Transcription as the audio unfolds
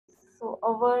So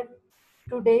our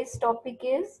today's topic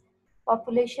is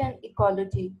population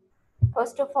ecology.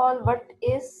 First of all, what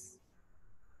is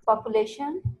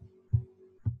population?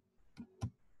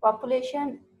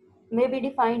 Population may be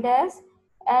defined as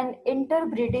an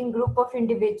interbreeding group of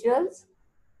individuals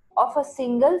of a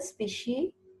single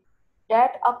species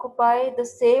that occupy the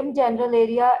same general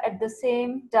area at the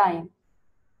same time.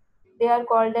 They are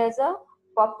called as a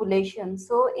population.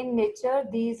 So in nature,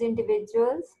 these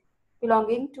individuals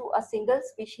belonging to a single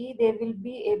species, they will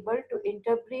be able to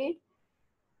interbreed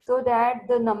so that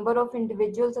the number of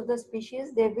individuals of the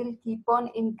species, they will keep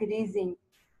on increasing.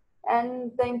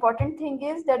 And the important thing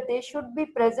is that they should be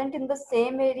present in the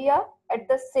same area at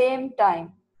the same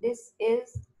time. These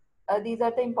are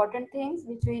the important things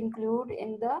which we include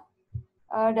in the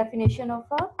definition of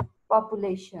a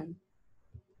population.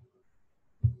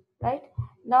 Right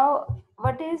now,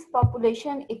 what is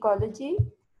population ecology?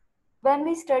 When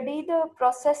we study the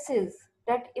processes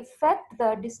that affect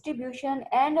the distribution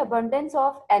and abundance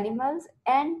of animals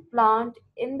and plant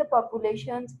in the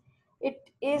populations, it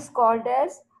is called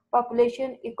as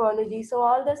population ecology. So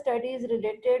all the studies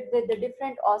related with the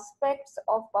different aspects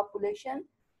of population,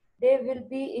 they will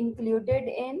be included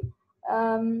in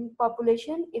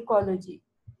population ecology.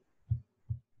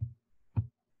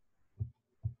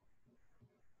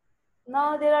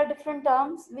 Now, there are different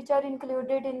terms which are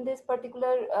included in this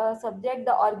particular subject,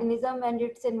 the organism and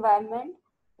its environment.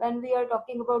 When we are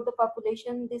talking about the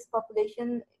population, this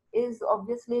population is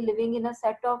obviously living in a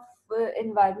set of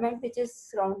environment which is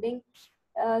surrounding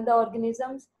the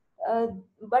organisms.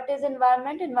 What is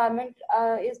environment? Environment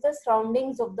is the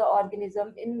surroundings of the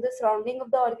organism. In the surrounding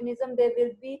of the organism, there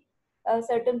will be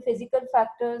certain physical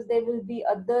factors, there will be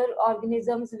other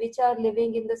organisms which are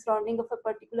living in the surrounding of a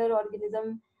particular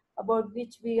organism about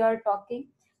which we are talking.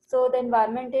 So the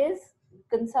environment is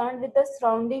concerned with the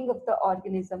surrounding of the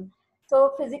organism.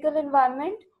 So physical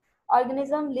environment,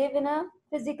 organisms live in a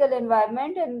physical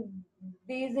environment, and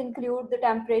these include the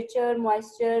temperature,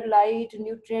 moisture, light,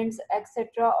 nutrients,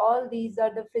 etc. All these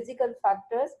are the physical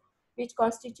factors which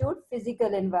constitute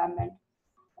physical environment.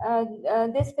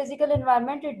 This physical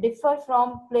environment, it differ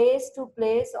from place to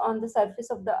place on the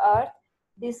surface of the earth.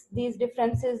 These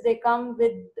differences, they come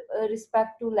with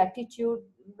respect to latitude.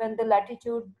 When the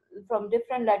latitude, from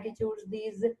different latitudes,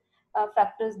 these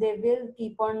factors, they will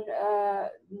keep on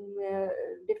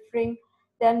differing.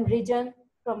 Then region,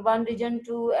 from one region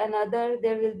to another,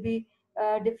 there will be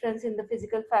difference in the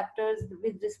physical factors.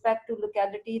 With respect to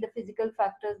locality, the physical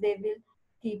factors, they will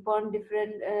keep on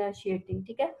differentiating.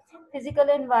 ठीक है? Physical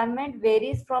environment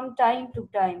varies from time to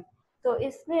time. तो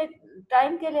इसमें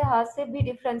time के लिहाज से भी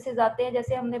differences आते हैं.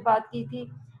 जैसे हमने बात की थी,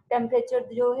 टेम्परेचर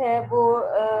जो है वो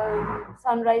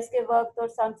सनराइज के वक्त और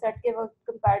सनसेट के वक्त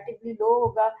कंपैरेटिवली लो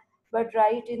होगा, but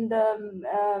right in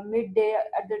the mid day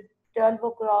at the 12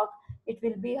 o'clock it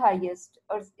will be highest.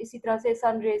 और इसी तरह से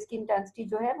सन रेज की इंटेंसिटी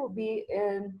जो है वो भी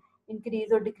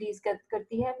इंक्रीज और डिक्रीज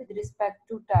करती है with respect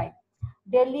to time.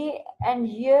 Daily and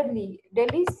yearly,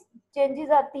 daily changes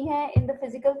आती हैं in the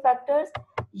physical factors,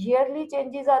 yearly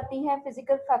changes आती हैं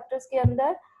फिजिकल फैक्टर्स के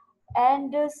अंदर,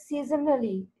 एंड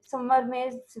सीजनली, समर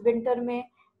में, विंटर में,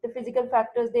 the physical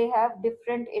factors, they have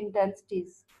different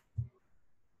intensities.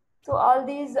 So all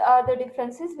these are the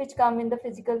differences which come in the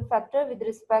physical factor with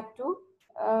respect to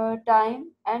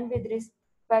time and with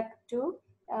respect to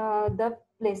the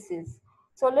places.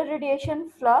 Solar radiation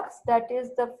flux, that is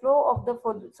the flow of the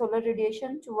solar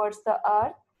radiation towards the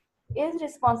earth, is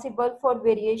responsible for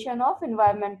variation of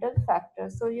environmental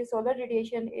factors. So your solar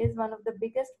radiation is one of the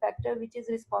biggest factor which is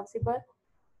responsible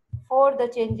for the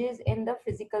changes in the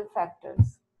physical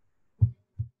factors.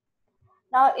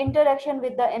 Now, interaction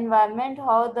with the environment,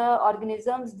 how the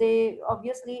organisms, they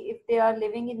obviously, if they are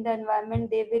living in the environment,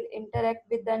 they will interact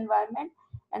with the environment,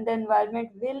 and the environment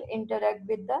will interact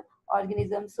with the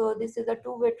organism. So this is a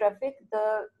two-way traffic.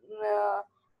 The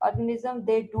organism,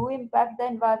 they do impact the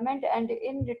environment, and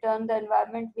in return the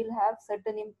environment will have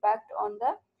certain impact on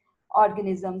the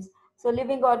organisms. So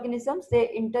living organisms, they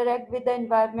interact with the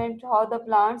environment. How the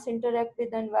plants interact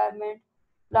with the environment: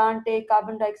 plant take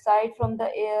carbon dioxide from the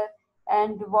air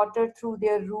and water through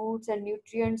their roots, and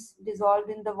nutrients dissolved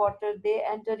in the water, they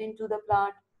enter into the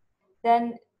plant.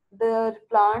 Then the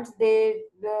plants, they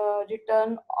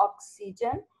return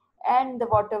oxygen and the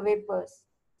water vapors.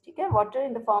 ठीक है, water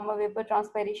in the form of vapour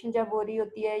transpiration जब हो रही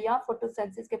होती है, या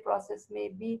photosynthesis के process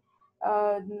में भी,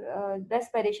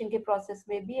 रेस्पिरेशन के प्रोसेस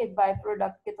में भी एक बाय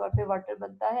प्रोडक्ट के तौर पे वाटर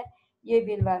बनता है, ये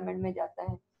भी एनवायरनमेंट में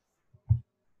जाता है.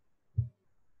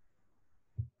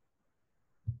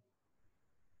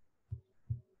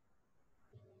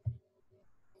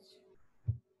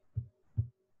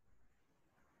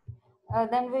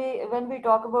 Then when we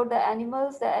talk about the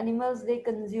animals they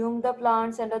consume the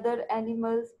plants and other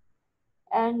animals,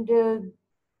 and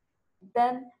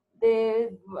then they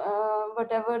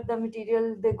whatever the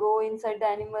material they go inside the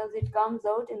animals, it comes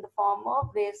out in the form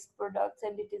of waste products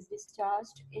and it is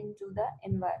discharged into the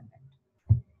environment.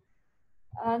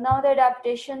 Now the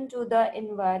adaptation to the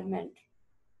environment.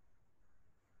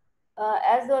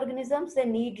 As the organisms, they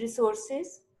need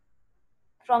resources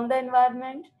from the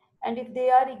environment, and if they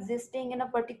are existing in a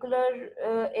particular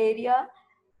area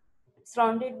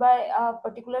surrounded by a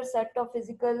particular set of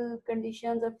physical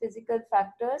conditions or physical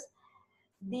factors,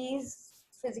 these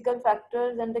physical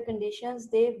factors and the conditions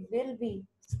they will be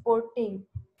supporting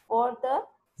for the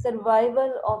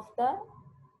survival of the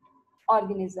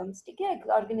organisms. ठीक है,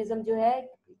 organism जो है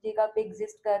जगह पे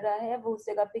exist कर रहा है वो उस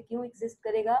जगह पे क्यों एग्जिस्ट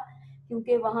करेगा,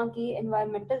 क्योंकि वहाँ की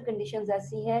एनवायरमेंटल कंडीशंस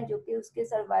ऐसी हैं जो कि उसके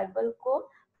सर्वाइवल को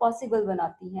पॉसिबल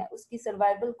बनाती हैं, उसकी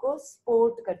सर्वाइवल को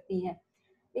सपोर्ट करती हैं.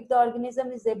 If the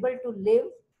organism is able to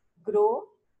live, grow,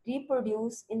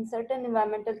 reproduce in certain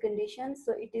environmental conditions,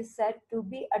 so it is said to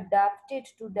be adapted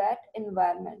to that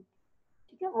environment.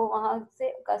 ठीक है, वो वहाँ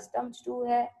से कस्टम्ड टू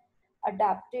है,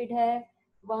 अडेप्टेड है,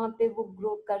 वहाँ पे वो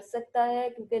ग्रो कर सकता है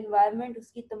क्योंकि एनवायरनमेंट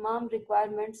उसकी तमाम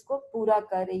रिक्वायरमेंट्स को पूरा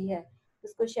कर रही है.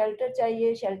 उसको शेल्टर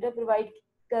चाहिए, शेल्टर प्रोवाइड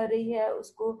कर रही है,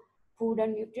 उसको फूड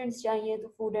एंड न्यूट्रिएंट्स चाहिए तो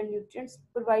फूड एंड न्यूट्रिएंट्स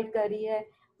प्रोवाइड कर रही है,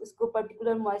 उसको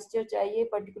पर्टिकुलर मॉइस्चर चाहिए,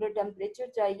 पर्टिकुलर टेम्परेचर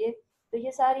चाहिए. तो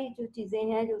ये सारी जो चीज़ें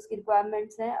हैं जो उसकी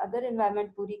रिक्वायरमेंट्स हैं, अगर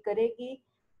एनवायरनमेंट पूरी करेगी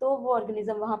तो वो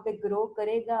ऑर्गेनिज्म वहाँ पे ग्रो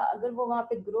करेगा. अगर वो वहाँ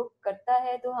पे ग्रो करता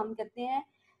है तो हम कहते हैं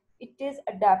it is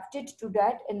adapted to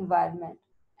that environment.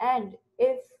 And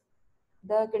if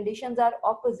the conditions are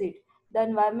opposite, the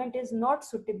environment is not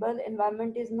suitable,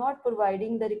 environment is not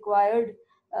providing the required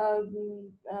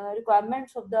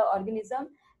requirements of the organism,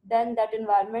 then that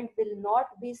environment will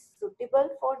not be suitable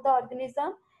for the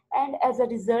organism, and as a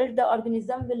result the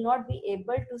organism will not be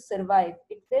able to survive,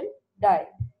 it will die.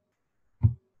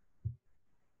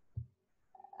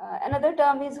 Another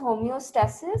term is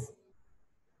homeostasis.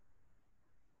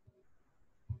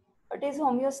 What is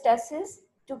homeostasis?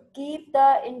 To keep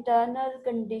the internal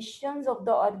conditions of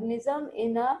the organism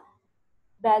in a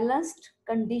balanced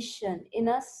condition, in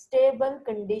a stable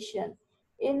condition.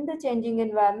 In the changing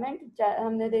environment,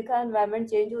 हमने देखा environment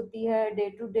change होती है, day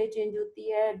to day change होती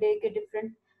है, day के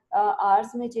different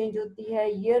hours में change होती है,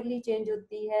 yearly change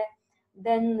होती है,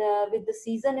 then with the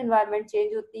season environment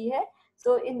change होती है.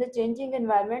 So in the changing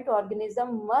environment,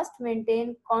 organism must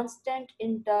maintain constant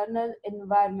internal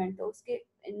environment. तो उसके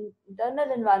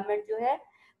internal environment जो है,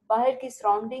 बाहर की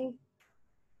surrounding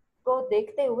को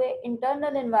देखते हुए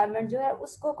इंटरनल एनवायरनमेंट जो है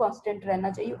उसको कांस्टेंट रहना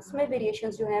चाहिए, उसमें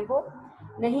वेरिएशंस जो हैं वो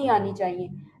नहीं आनी चाहिए.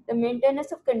 The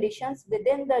maintenance of conditions with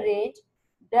in the range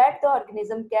that the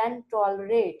organism can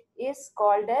tolerate is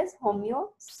called as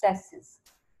homeostasis.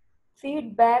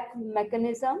 Feedback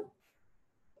mechanism.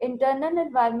 Internal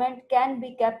environment can be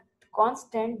kept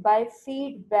constant by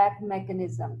feedback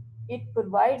mechanism. It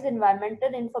provides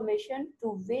environmental information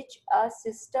to which a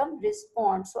system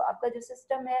responds. So आपका जो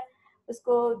system है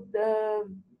उसको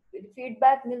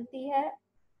feedback मिलती है,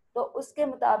 तो उसके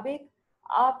मुताबिक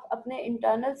आप अपने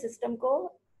internal system को,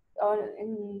 और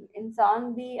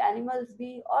इंसान भी, एनिमल्स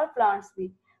भी और प्लांट्स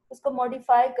भी, उसको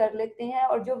मॉडिफाई कर लेते हैं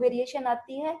और जो वेरिएशन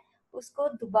आती है उसको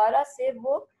दोबारा से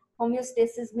वो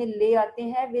होम्योस्टेसिस में ले आते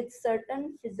हैं with certain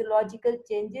physiological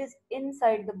changes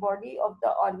inside the body of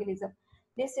the organism.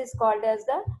 This is called as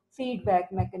the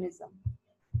feedback mechanism.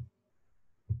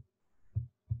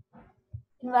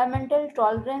 Environmental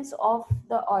tolerance of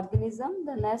the organism.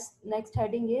 The next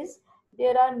heading is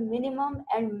there are minimum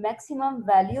and maximum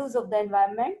values of the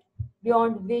environment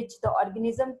beyond which the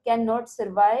organism cannot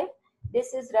survive.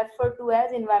 This is referred to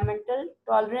as environmental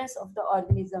tolerance of the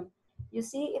organism. You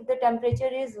see, if the temperature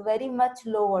is very much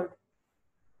lowered,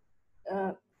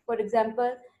 for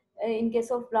example, in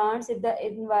case of plants, if the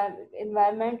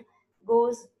environment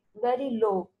goes very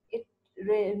low,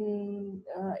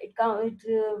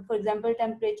 for example,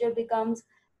 temperature becomes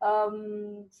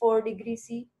 4 degrees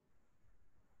C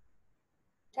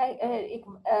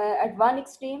at one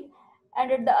extreme,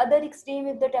 and at the other extreme,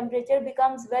 if the temperature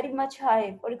becomes very much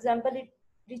high, for example, it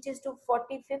reaches to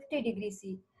 40-50 degrees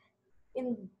C.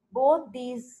 In both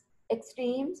these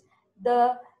extremes,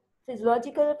 the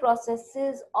physiological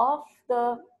processes of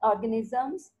the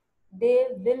organisms, they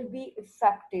will be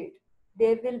affected.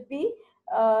 They will be,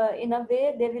 in a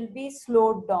way, they will be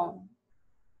slowed down,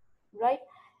 right?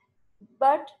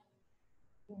 But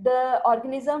the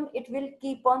organism, it will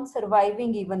keep on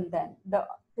surviving even then. The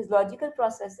physiological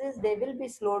processes, they will be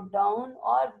slowed down,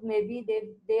 or maybe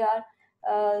they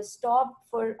are stopped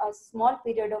for a small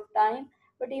period of time,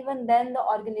 but even then the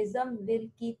organism will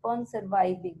keep on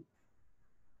surviving.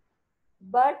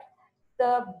 But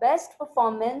the best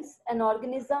performance an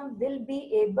organism will be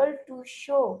able to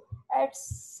show at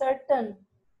certain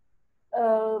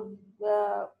uh,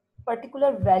 uh,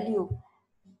 particular value,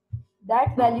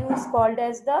 that value is called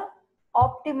as the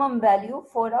optimum value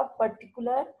for a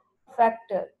particular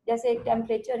factor. जैसे एक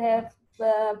temperature है,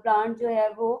 plant जो है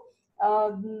वो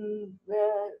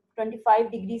 25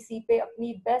 degree C पे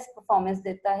अपनी best performance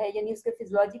देता है, यानी उसके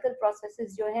फिजियोलॉजिकल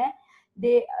प्रोसेसेस जो हैं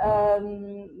दे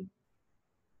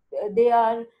they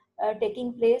are taking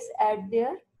place at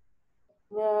their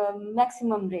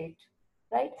maximum rate,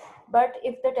 right? But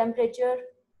if the temperature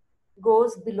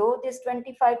goes below this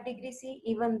 25 degree C,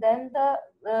 even then the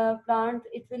plant,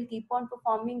 it will keep on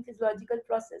performing physiological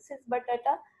processes, but at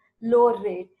a lower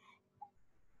rate.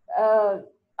 uh,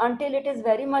 until it is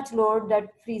very much lower, that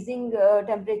freezing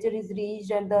temperature is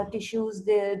reached, and the tissues,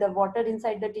 the water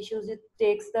inside the tissues, it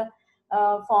takes the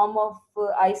form of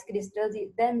ice crystals,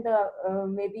 then the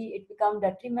maybe it become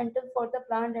detrimental for the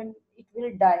plant and it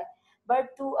will die.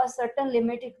 But to a certain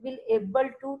limit it will able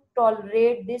to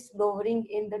tolerate this lowering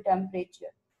in the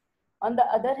temperature. On the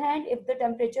other hand, if the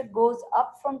temperature goes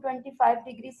up from 25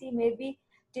 degrees C, maybe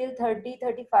till 30,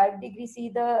 35 degrees C,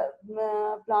 the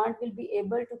plant will be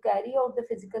able to carry out the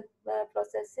physical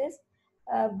processes,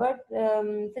 but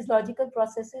physiological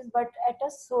processes, but at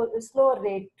a slow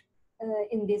rate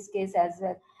in this case as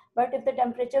well. But if the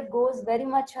temperature goes very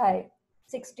much high,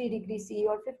 60 degrees C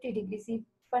or 50 degrees C,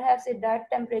 perhaps at that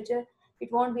temperature,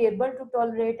 it won't be able to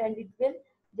tolerate and it will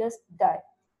just die.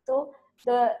 So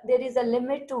there is a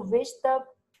limit to which the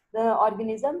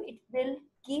organism, it will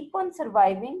keep on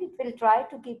surviving, it will try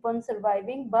to keep on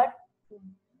surviving, but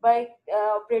by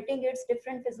operating its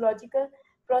different physiological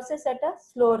process at a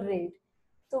slower rate.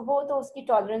 तो वो तो उसकी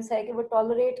tolerance है कि वो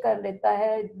tolerate कर लेता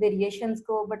है वेरिएशंस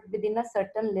को, but with in a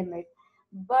certain limit.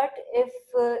 But if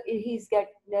he is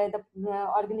the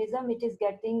organism, it is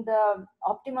getting the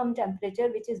optimum temperature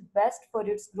which is best for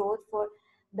its growth, for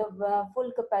the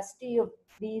full capacity of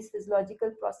these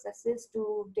physiological processes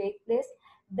to take place,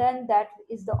 then that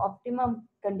is the optimum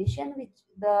condition which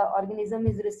the organism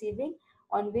is receiving,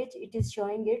 on which it is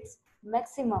showing its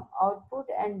maximum output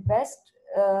and best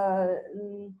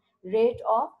rate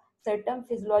of certain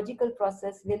physiological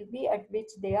process will be at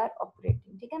which they are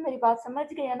operating. ठीक है, मेरी बात समझ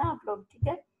गए हैं ना आप लोग? ठीक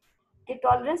है कि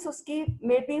टॉलरेंस उसकी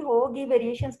मे बी होगी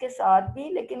वेरिएशंस के साथ भी,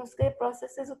 लेकिन उसके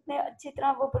प्रोसेसेस उतने अच्छी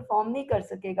तरह वो परफॉर्म नहीं कर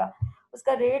सकेगा,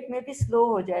 उसका रेट में भी स्लो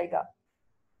हो जाएगा.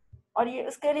 और ये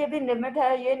उसके लिए भी लिमिट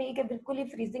है, ये नहीं कि बिल्कुल ही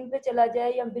फ्रीजिंग पे चला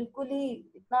जाए या बिल्कुल ही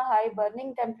इतना हाई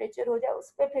बर्निंग टेम्परेचर हो जाए,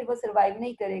 उस पर फिर वो सर्वाइव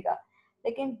नहीं करेगा,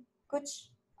 लेकिन कुछ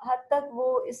हद तक वो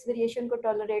इस वेरिएशन को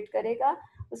टॉलरेट करेगा.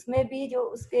 उसमें भी जो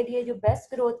उसके लिए जो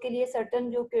बेस्ट ग्रोथ के लिए सर्टन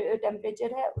जो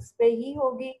टेम्परेचर है उस पर ही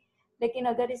होगी, लेकिन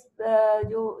अगर इस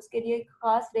जो उसके लिए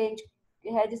खास रेंज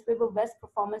है जिसपे वो बेस्ट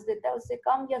परफॉर्मेंस देता है, उससे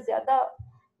कम या ज़्यादा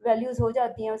वैल्यूज हो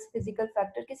जाती हैं उस फिजिकल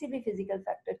फैक्टर, किसी भी फिजिकल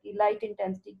फैक्टर की, लाइट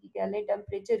इंटेंसिटी की कह लें,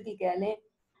 टेम्परेचर की कह लें,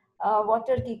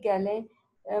 वाटर की कह लें,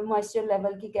 मॉइस्चर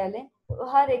लेवल की कह लें, तो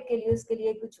हर एक के लिए उसके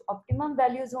लिए कुछ ऑप्टिमम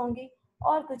वैल्यूज होंगी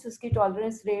और कुछ उसकी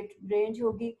टॉलरेंस रेट रेंज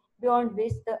होगी, beyond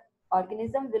which the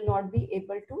organism will not be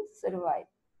able to survive.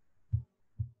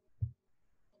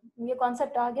 ये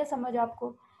कॉन्सेप्ट आ गया समझ आपको?